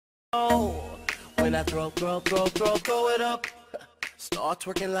when I throw it up. Start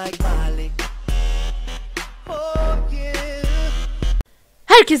twerking like Miley. Oh yeah.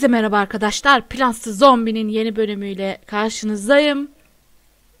 Herkese merhaba arkadaşlar. Plansız Zombi'nin yeni bölümüyle karşınızdayım.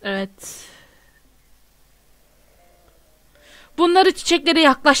 Evet. Bunları çiçeklere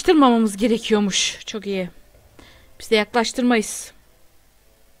yaklaştırmamamız gerekiyormuş. Çok iyi. Biz de yaklaştırmayız.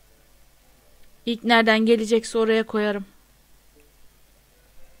 İlk nereden gelecekse oraya koyarım.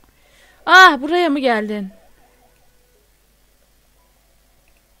 Ah, buraya mı geldin?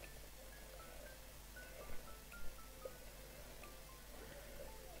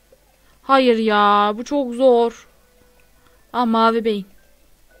 Hayır ya, bu çok zor. Ah, mavi beyin.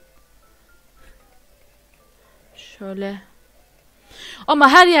 Şöyle. Ama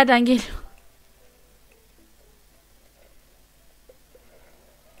her yerden geliyor.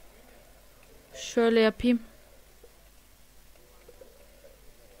 Şöyle yapayım.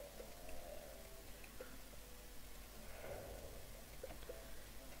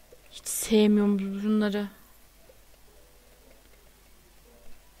 Hiç sevmiyorum bunları.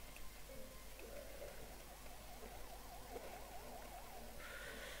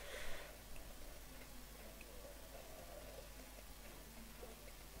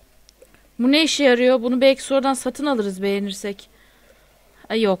 Bu ne işe yarıyor? Bunu belki sonradan satın alırız beğenirsek.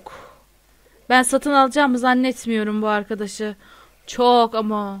 Ay yok. Ben satın alacağımı zannetmiyorum bu arkadaşı. Çok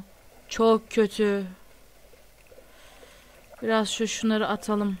ama çok kötü. Biraz şunları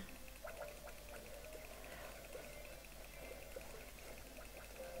atalım.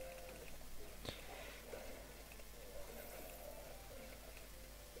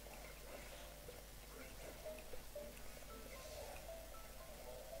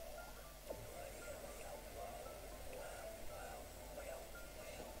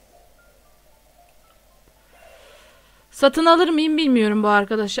 Satın alır mıyım bilmiyorum bu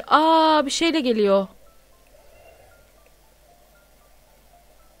arkadaşı. Aa, bir şeyle geliyor.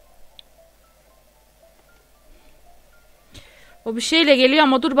 O bir şeyle geliyor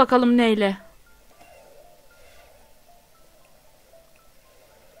ama dur bakalım neyle.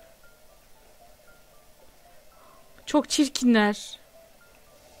 Çok çirkinler.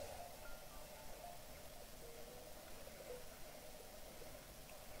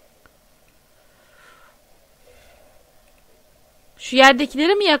 Şu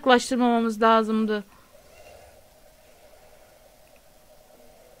yerdekileri mi yaklaştırmamamız lazımdı?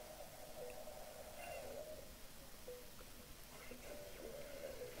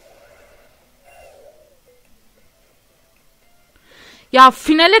 Ya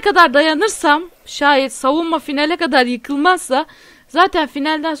finale kadar dayanırsam, şayet savunma finale kadar yıkılmazsa, zaten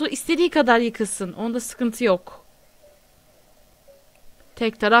finalden sonra istediği kadar yıkılsın. Onda sıkıntı yok.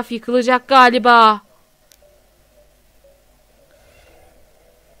 Tek taraf yıkılacak galiba.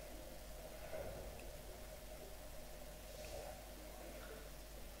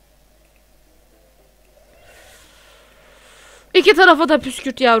 İki tarafa da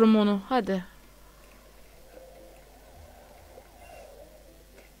püskürt yavrum onu. Hadi.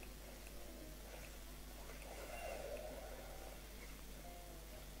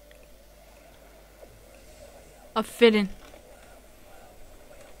 Aferin.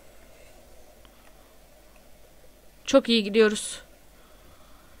 Çok iyi gidiyoruz.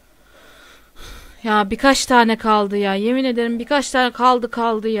 Ya birkaç tane kaldı ya. Yemin ederim birkaç tane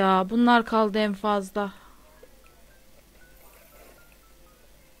kaldı ya. Bunlar kaldı en fazla.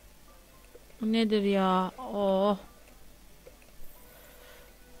 Bu nedir ya? Oh.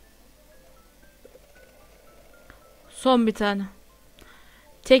 Son bir tane.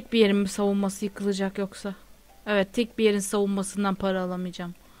 Tek bir yerin savunması yıkılacak yoksa. Evet, tek bir yerin savunmasından para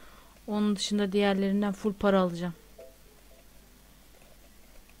alamayacağım. Onun dışında diğerlerinden full para alacağım.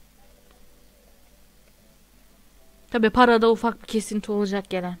 Tabi parada ufak bir kesinti olacak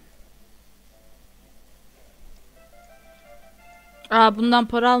gelen. Aa, bundan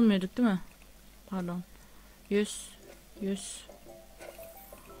para almıyorduk değil mi? Pardon. 100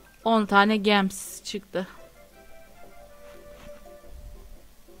 10 tane gems çıktı.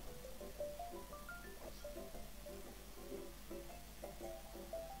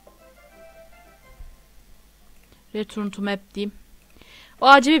 Return to map diyeyim. O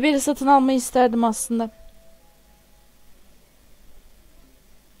acı biberi satın almayı isterdim aslında.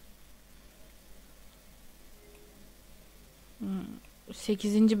 Hmm.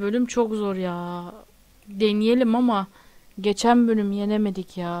 8. bölüm çok zor ya. Deneyelim ama geçen bölüm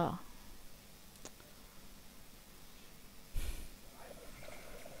yenemedik ya.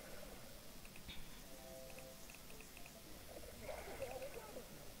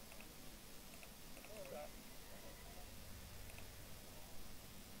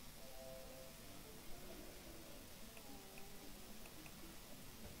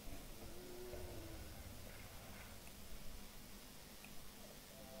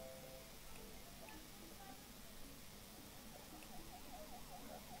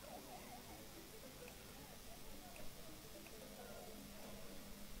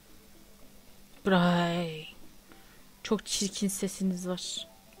 Bray. Çok çirkin sesiniz var.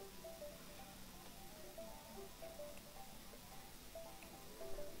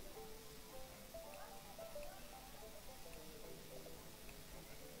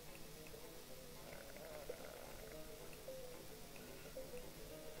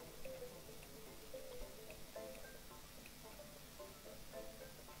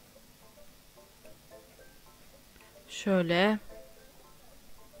 Şöyle.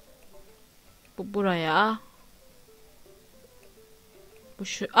 Bu buraya. Bu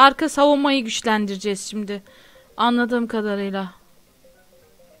şu arka savunmayı güçlendireceğiz şimdi. Anladığım kadarıyla.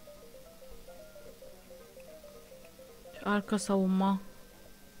 Şu arka savunma.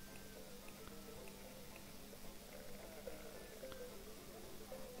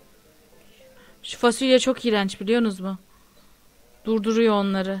 Şu fasulye çok iğrenç, biliyorsunuz mu? Durduruyor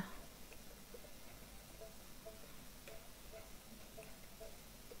onları.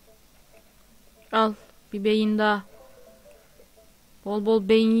 Al bir beyin daha. Bol bol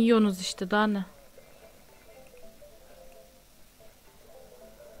beyin yiyorsunuz işte, daha ne?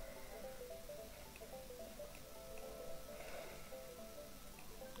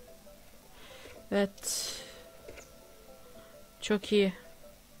 Evet. Çok iyi.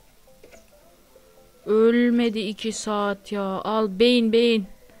 Ölmedi 2 saat ya. Al beyin beyin.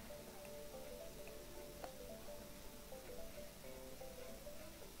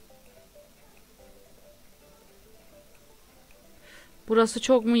 Burası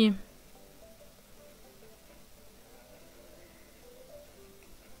çok mühim.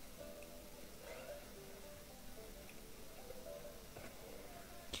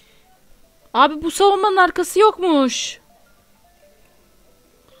 Abi bu savunmanın arkası yokmuş.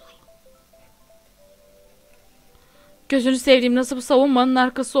 Gözünü seveyim, nasıl bu savunmanın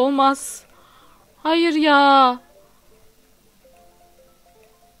arkası olmaz? Hayır ya.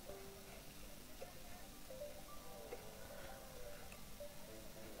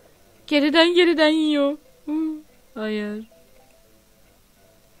 Geriden yiyor. Hayır.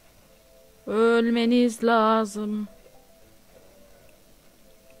 Ölmeniz lazım.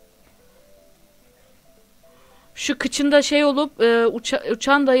 Şu kıçında şey olup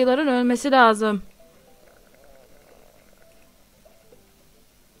uçan dayıların ölmesi lazım.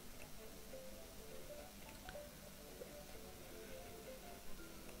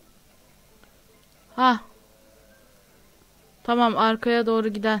 Ha. Tamam, arkaya doğru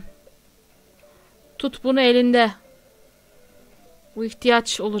giden. Tut bunu elinde. Bu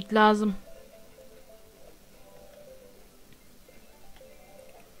ihtiyaç olur, lazım.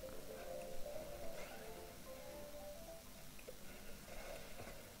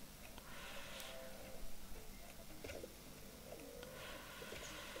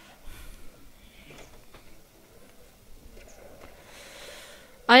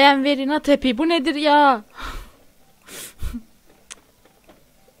 I am very not happy. Bu nedir ya?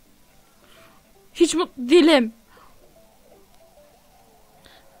 Hiç mutlu değilim.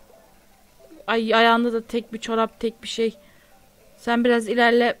 Ay, ayağında da tek bir çorap, tek bir şey. Sen biraz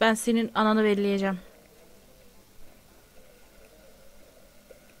ilerle, ben senin ananı belleyeceğim.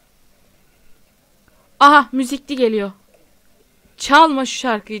 Aha, müzikli geliyor. Çalma şu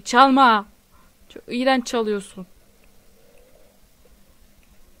şarkıyı, çalma. Çok iğrenç çalıyorsun.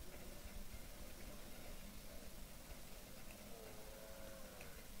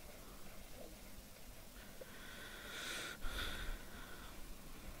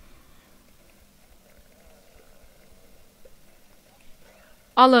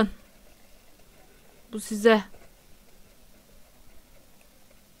 Alın. Bu size.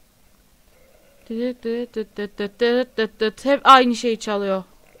 Hep aynı şeyi çalıyor.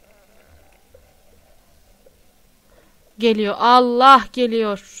 Geliyor. Allah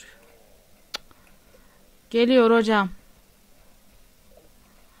geliyor. Geliyor hocam.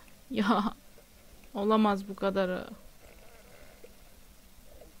 Ya olamaz bu kadarı.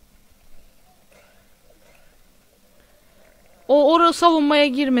 O orası savunmaya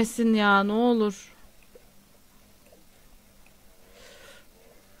girmesin ya, ne olur.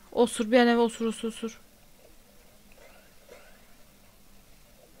 Osur bir an eve, osur.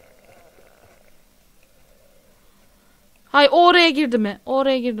 Hayır, o oraya girdi mi?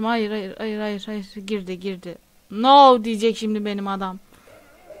 Oraya girdim. Hayır. Girdi. No diyecek şimdi benim adam.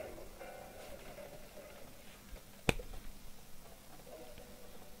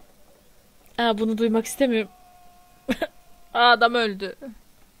 Bunu duymak istemiyorum. Adam öldü.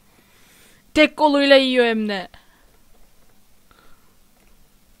 Tek koluyla yiyor hem de.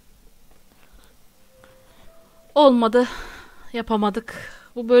 Olmadı. Yapamadık.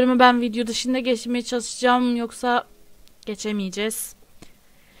 Bu bölümü ben video dışında geçmeye çalışacağım. Yoksa geçemeyeceğiz.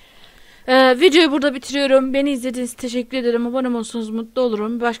 Videoyu burada bitiriyorum. Beni izlediğiniz için teşekkür ederim. Abone olursanız mutlu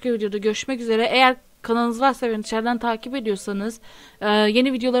olurum. Başka videoda görüşmek üzere. Eğer kanalınız varsa ve dışarıdan takip ediyorsanız,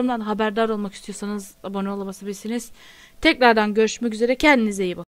 yeni videolarımdan haberdar olmak istiyorsanız abone olabilirsiniz. Tekrardan görüşmek üzere. Kendinize iyi bakın.